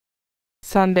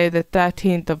Sunday the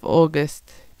 13th of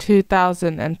August,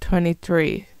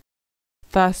 2023.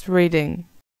 First reading.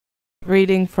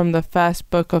 Reading from the first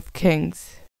book of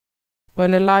Kings.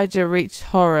 When Elijah reached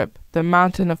Horeb, the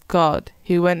mountain of God,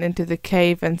 he went into the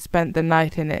cave and spent the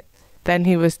night in it. Then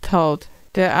he was told,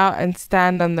 "Go out and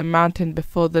stand on the mountain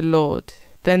before the Lord."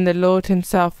 Then the Lord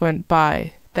himself went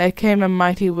by. There came a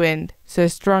mighty wind, so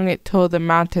strong it tore the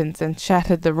mountains and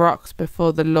shattered the rocks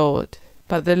before the Lord.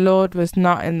 But the Lord was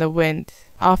not in the wind.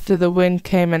 After the wind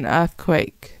came an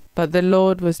earthquake. But the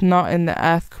Lord was not in the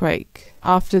earthquake.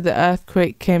 After the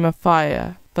earthquake came a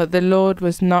fire. But the Lord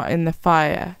was not in the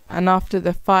fire. And after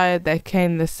the fire there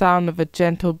came the sound of a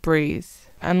gentle breeze.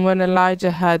 And when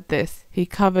Elijah heard this, he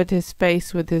covered his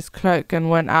face with his cloak and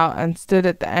went out and stood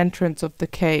at the entrance of the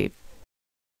cave.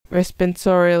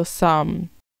 Responsorial Psalm.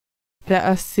 Let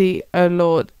us see, O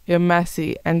Lord, your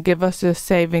mercy, and give us your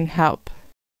saving help.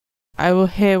 I will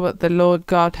hear what the Lord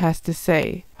God has to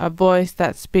say, a voice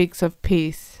that speaks of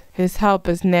peace. His help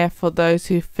is near for those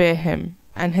who fear him,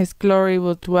 and his glory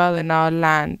will dwell in our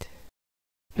land.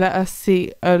 Let us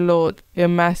see, O Lord, your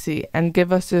mercy, and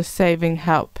give us your saving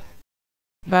help.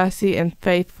 Mercy and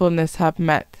faithfulness have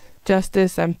met,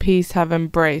 justice and peace have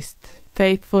embraced.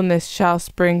 Faithfulness shall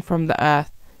spring from the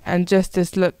earth, and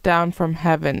justice look down from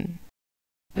heaven.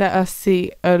 Let us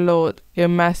see, O Lord, your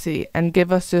mercy, and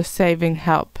give us your saving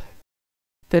help.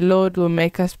 The Lord will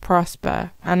make us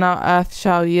prosper, and our earth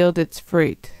shall yield its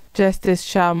fruit. Justice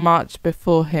shall march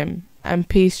before him, and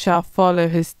peace shall follow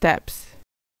his steps.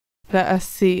 Let us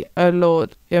see, O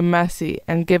Lord, your mercy,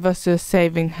 and give us your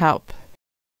saving help.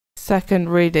 Second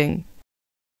reading.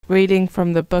 Reading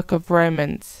from the book of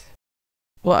Romans.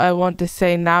 What I want to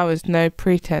say now is no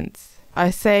pretense. I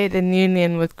say it in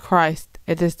union with Christ.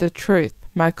 It is the truth.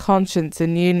 My conscience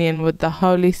in union with the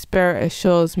Holy Spirit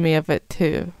assures me of it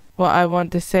too. What I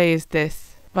want to say is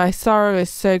this. My sorrow is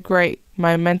so great,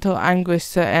 my mental anguish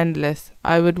so endless,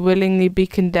 I would willingly be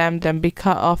condemned and be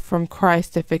cut off from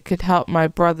Christ if it could help my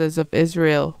brothers of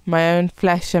Israel, my own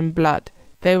flesh and blood.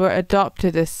 They were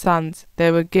adopted as sons, they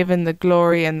were given the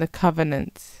glory and the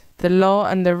covenants. The law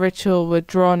and the ritual were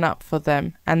drawn up for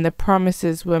them, and the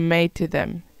promises were made to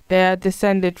them. They are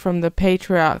descended from the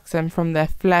patriarchs, and from their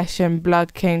flesh and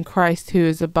blood came Christ, who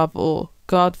is above all,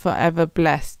 God forever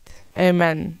blessed.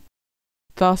 Amen.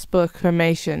 Gospel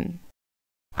acclamation.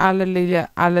 Alleluia,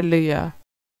 alleluia.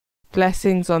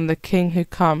 Blessings on the King who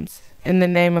comes. In the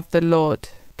name of the Lord,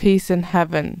 peace in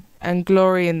heaven, and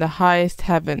glory in the highest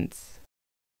heavens.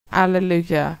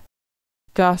 Alleluia.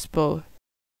 Gospel.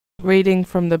 Reading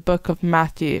from the book of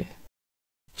Matthew.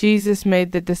 Jesus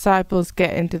made the disciples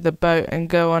get into the boat and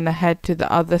go on ahead to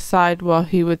the other side while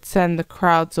he would send the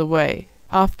crowds away.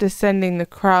 After sending the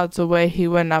crowds away, he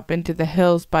went up into the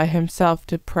hills by himself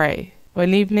to pray.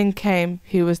 When evening came,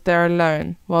 he was there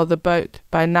alone, while the boat,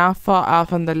 by now far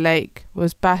out on the lake,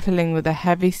 was battling with a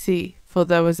heavy sea, for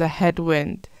there was a head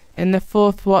wind. In the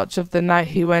fourth watch of the night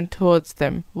he went towards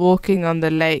them, walking on the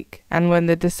lake, and when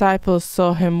the disciples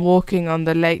saw him walking on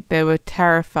the lake they were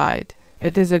terrified.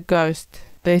 "It is a ghost,"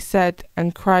 they said,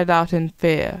 and cried out in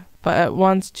fear. But at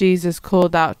once Jesus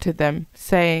called out to them,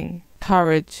 saying,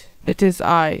 "Courage, it is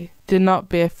I, do not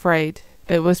be afraid."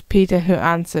 It was Peter who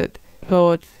answered,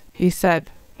 "Lord," he said,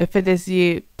 "if it is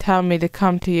you, tell me to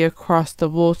come to you across the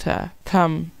water."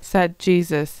 "Come," said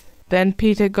Jesus. Then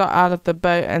Peter got out of the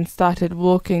boat and started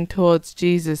walking towards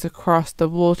Jesus across the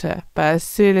water, but as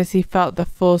soon as he felt the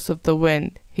force of the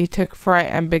wind, he took fright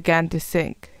and began to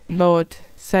sink. "Lord,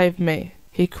 save me,"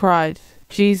 he cried.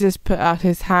 Jesus put out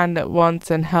his hand at once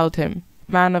and held him.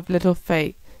 "Man of little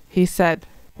faith," he said,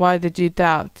 "why did you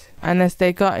doubt?" And as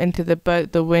they got into the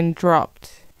boat, the wind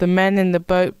dropped. The men in the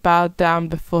boat bowed down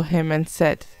before him and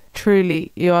said,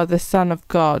 "Truly, you are the Son of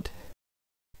God."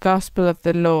 Gospel of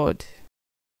the Lord.